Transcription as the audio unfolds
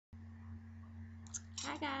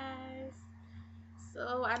Hi guys.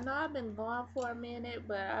 So I know I've been gone for a minute,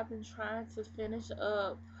 but I've been trying to finish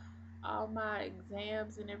up all my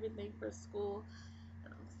exams and everything for school.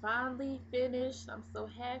 And I'm finally finished. I'm so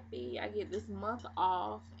happy. I get this month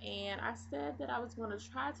off, and I said that I was going to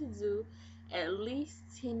try to do at least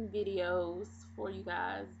 10 videos for you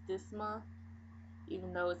guys this month,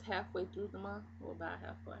 even though it's halfway through the month, or about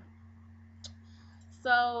halfway.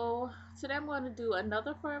 So today I'm going to do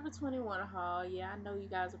another Forever 21 haul. Yeah, I know you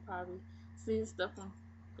guys have probably seen stuff from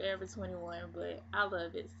Forever 21, but I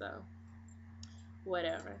love it, so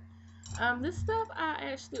whatever. This stuff I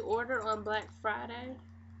actually ordered on Black Friday.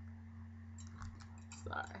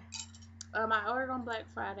 Sorry. I ordered on Black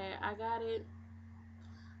Friday. I got it.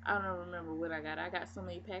 I don't remember what I got. I got so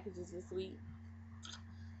many packages this week.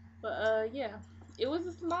 But yeah, it was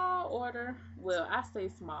a small order. Well, I say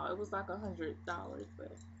small. It was like $100,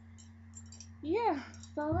 but yeah.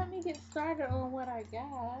 So let me get started on what I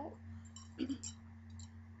got.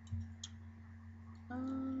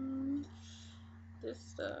 Um, this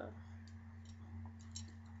stuff.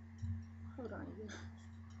 Hold on, you.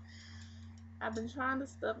 I've been trying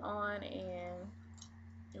this stuff on and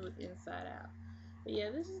it was inside out. But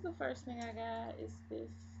yeah, this is the first thing I got. Is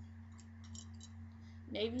this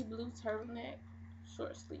navy blue turtleneck,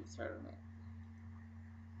 short sleeve turtleneck.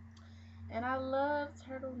 And I love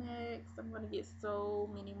turtlenecks. I'm gonna get so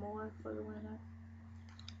many more for the winter.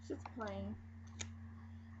 It's just plain.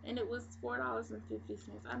 And it was $4.50.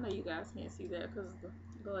 I know you guys can't see that because of the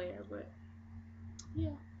glare, but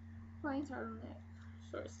yeah, plain turtleneck,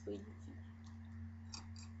 short sleeve.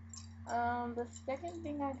 The second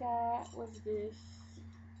thing I got was this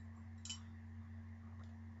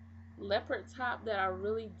leopard top that I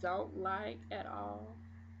really don't like at all.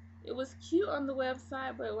 It was cute on the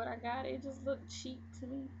website, but when I got it, it just looked cheap to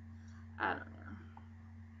me. I don't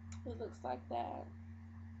know. It looks like that.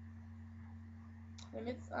 And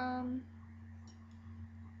it's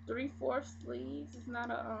 3/4 sleeves. It's not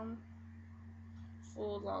a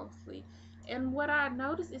full long sleeve. And what I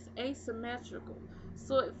noticed is asymmetrical.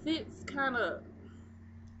 So it fits kind of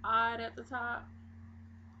odd at the top.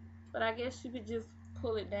 But I guess you could just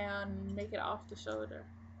pull it down and make it off the shoulder.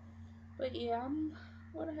 But yeah, I'm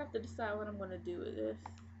gonna have to decide what I'm gonna do with this.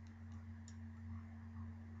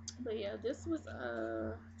 But yeah, this was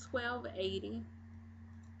 $12.80.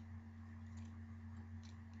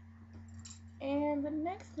 And the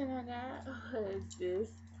next thing I got was this.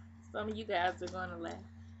 Some of you guys are gonna laugh.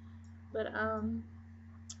 But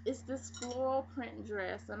it's this floral print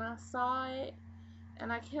dress and I saw it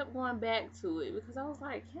and I kept going back to it because I was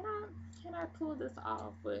like, can I pull this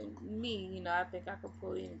off? But me, I think I could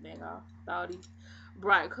pull anything off with all these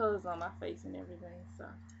bright colors on my face and everything. So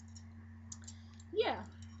yeah,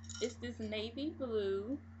 it's this navy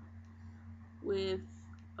blue with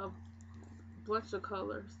a bunch of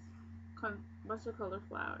colors, bunch of color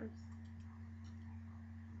flowers,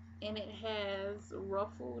 and it has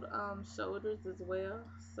ruffled shoulders as well.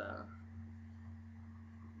 So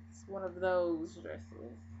it's one of those dresses,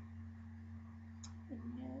 and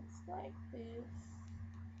yeah, it's like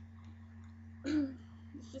this.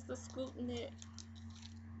 It's just a scoop neck,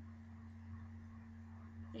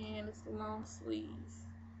 and it's long sleeves.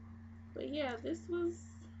 But yeah, this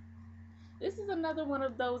is another one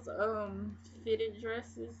of those fitted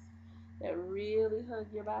dresses that really hug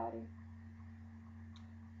your body.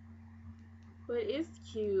 But it's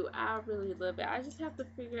cute. I really love it. I just have to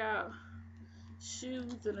figure out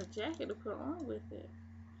shoes and a jacket to put on with it.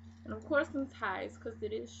 And of course some ties because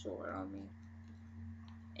it is short on me.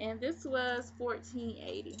 And this was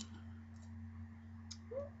 $14.80.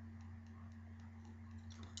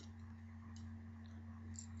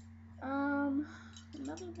 Um,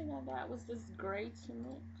 Another thing I got was this gray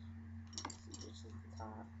tunic. Let's see which is the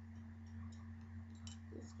top.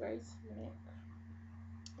 This gray tunic.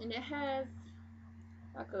 And it has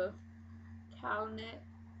like a cow neck.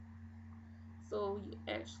 So you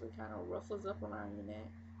actually kind of ruffles up around your neck.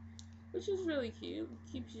 Which is really cute.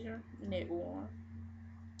 Keeps your neck warm.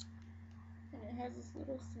 And it has this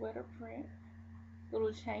little sweater print.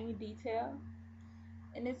 Little chain detail.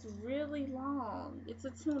 And it's really long. It's a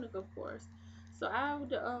tunic, of course. So I would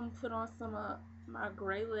put on some of my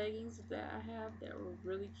gray leggings that I have that were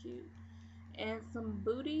really cute, and some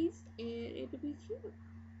booties, and it would be cute.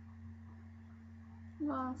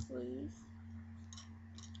 Long sleeves,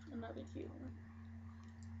 another cute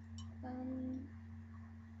one.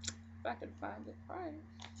 If I could find the price,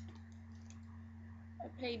 I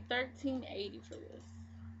paid $13.80 for this.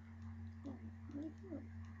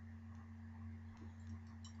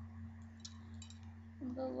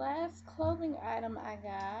 And the last clothing item I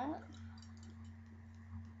got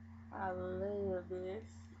I love this.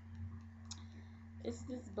 It's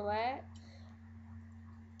this black,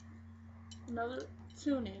 another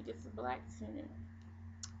tunic. It's a black tunic.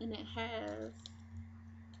 And it has,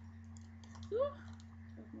 whew,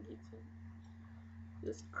 I can get to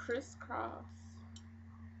this crisscross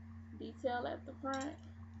detail at the front.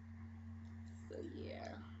 So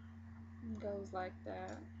yeah, it goes like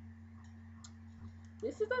that.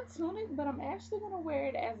 This is a tunic, but I'm actually gonna wear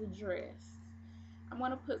it as a dress. I'm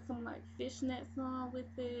gonna put some like fishnets on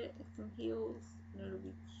with it, and some heels, and it'll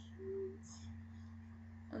be cute.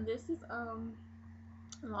 And this is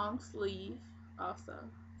long sleeve also.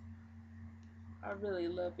 I really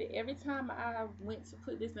love it. Every time I went to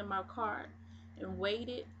put this in my cart and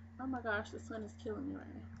waited, oh my gosh, the sun is killing me right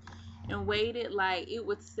now. And waited, like it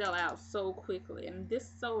would sell out so quickly. And this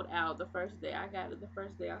sold out the first day. I got it the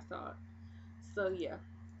first day I saw it. So yeah,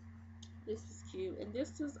 this is cute. And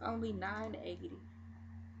this is only $9.80.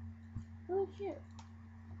 Really cute.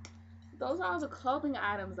 Those are all the clothing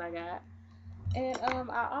items I got. And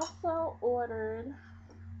I also ordered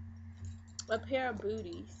a pair of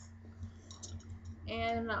booties.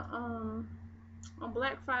 And on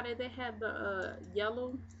Black Friday they had the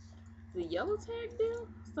yellow tag deal,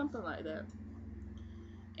 something like that.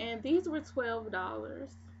 And these were $12.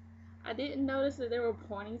 I didn't notice that they were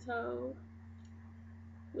pointy toed,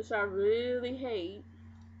 which I really hate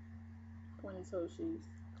pointy toe shoes.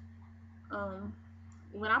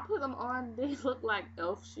 When I put them on, they look like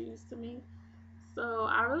elf shoes to me. So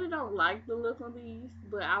I really don't like the look on these,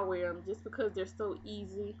 but I wear them just because they're so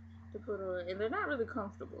easy to put on, and they're not really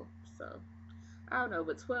comfortable. So I don't know,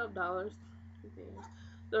 but $12.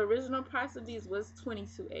 The original price of these was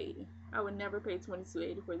 $22.80. I would never pay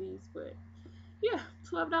 $22.80 for these, but yeah,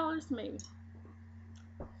 $12 maybe.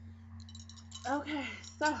 Okay,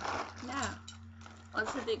 so now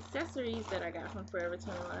onto the accessories that I got from Forever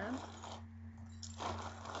 21.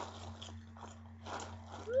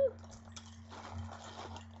 Woo.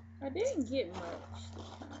 I didn't get much this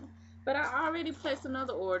time, but I already placed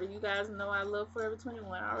another order. You guys know I love Forever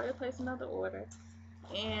 21. I already placed another order,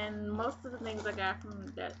 and most of the things I got from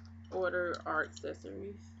that order are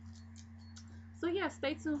accessories. So yeah,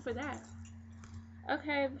 stay tuned for that.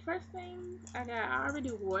 Okay, the first thing I got, I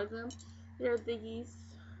already wore them. They're these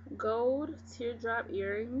gold teardrop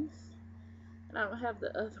earrings, and I don't have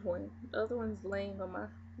the other one. The other one's laying on my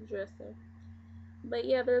dresser. But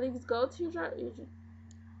yeah, they're these gold teardrop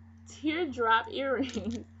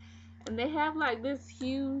earrings. And they have like this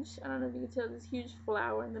huge, I don't know if you can tell, this huge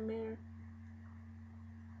flower in the mirror.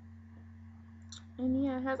 And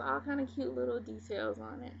yeah, it has all kind of cute little details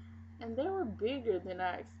on it. And they were bigger than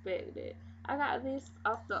I expected. I got this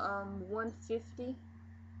off the 150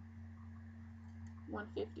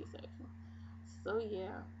 section. So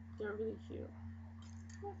yeah, they're really cute.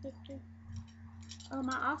 150.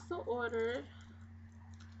 I also ordered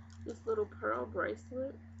this little pearl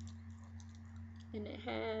bracelet, and it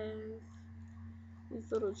has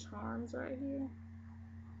these little charms right here.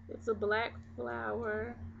 It's a black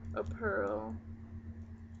flower, a pearl,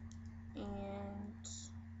 and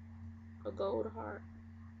a gold heart.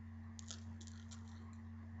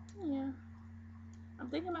 Yeah, I'm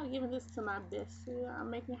thinking about giving this to my bestie.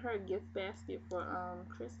 I'm making her a gift basket for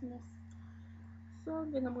Christmas, so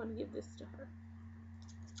I think I'm gonna give this to her.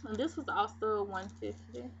 And this was also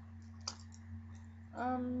 $150.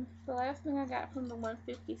 The last thing I got from the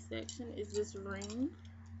 150 section is this ring.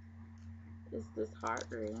 It's this heart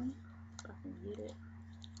ring. If I can get it.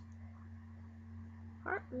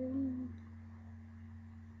 Heart ring.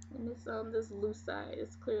 And it's this lucite.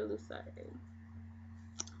 It's clear lucite.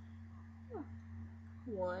 Oh,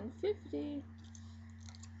 $150.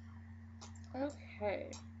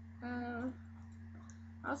 Okay. I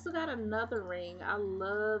also got another ring. I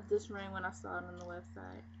love this ring when I saw it on the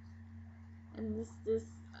website. And this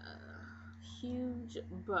huge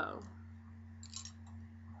bow.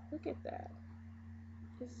 Look at that.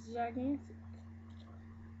 It's gigantic.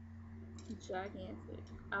 Gigantic.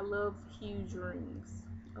 I love huge rings.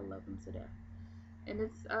 I love them to death. And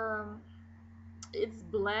it's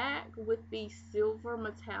black with the silver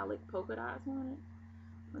metallic polka dots on it.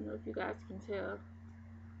 I don't know if you guys can tell.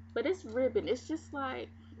 But it's ribbon. It's just like,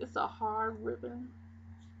 it's a hard ribbon.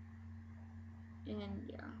 And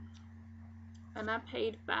yeah. And I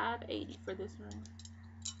paid $5.80 for this ring.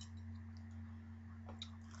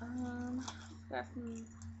 Got some,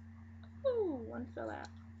 ooh, one fell out.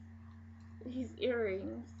 These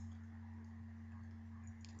earrings.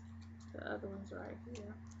 The other one's right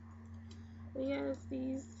here. But yeah, it's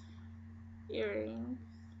these earrings.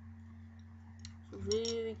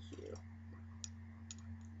 Really cute.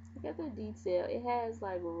 Look at the detail. It has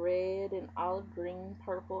like red and olive green,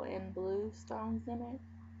 purple, and blue stones in it.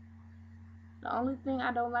 The only thing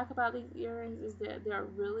I don't like about these earrings is that they're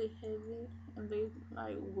really heavy and they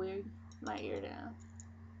like wear my ear down.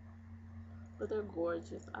 But they're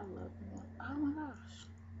gorgeous. I love them. Oh my gosh.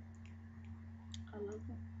 I love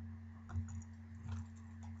them.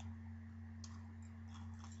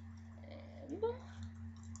 And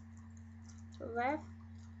the last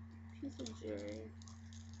piece of jewelry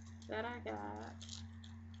that I got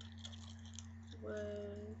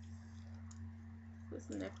was this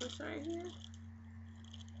necklace right here.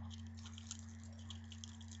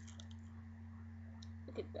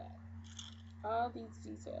 Look at that. All these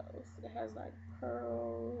details. It has like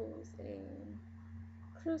pearls and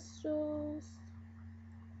crystals.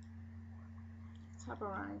 Top of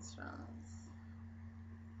rhinestones.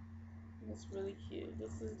 And it's really cute.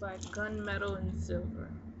 This is like gunmetal and silver.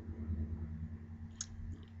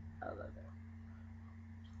 I love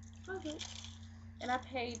it. Okay. And I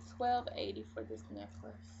paid $12.80 for this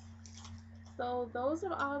necklace. So those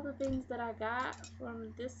are all the things that I got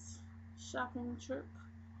from this shopping trip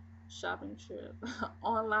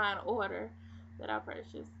online order that I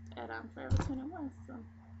purchased at Forever 21. So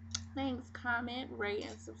thanks, comment, rate,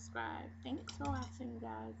 and subscribe. Thanks for watching,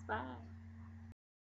 guys. Bye.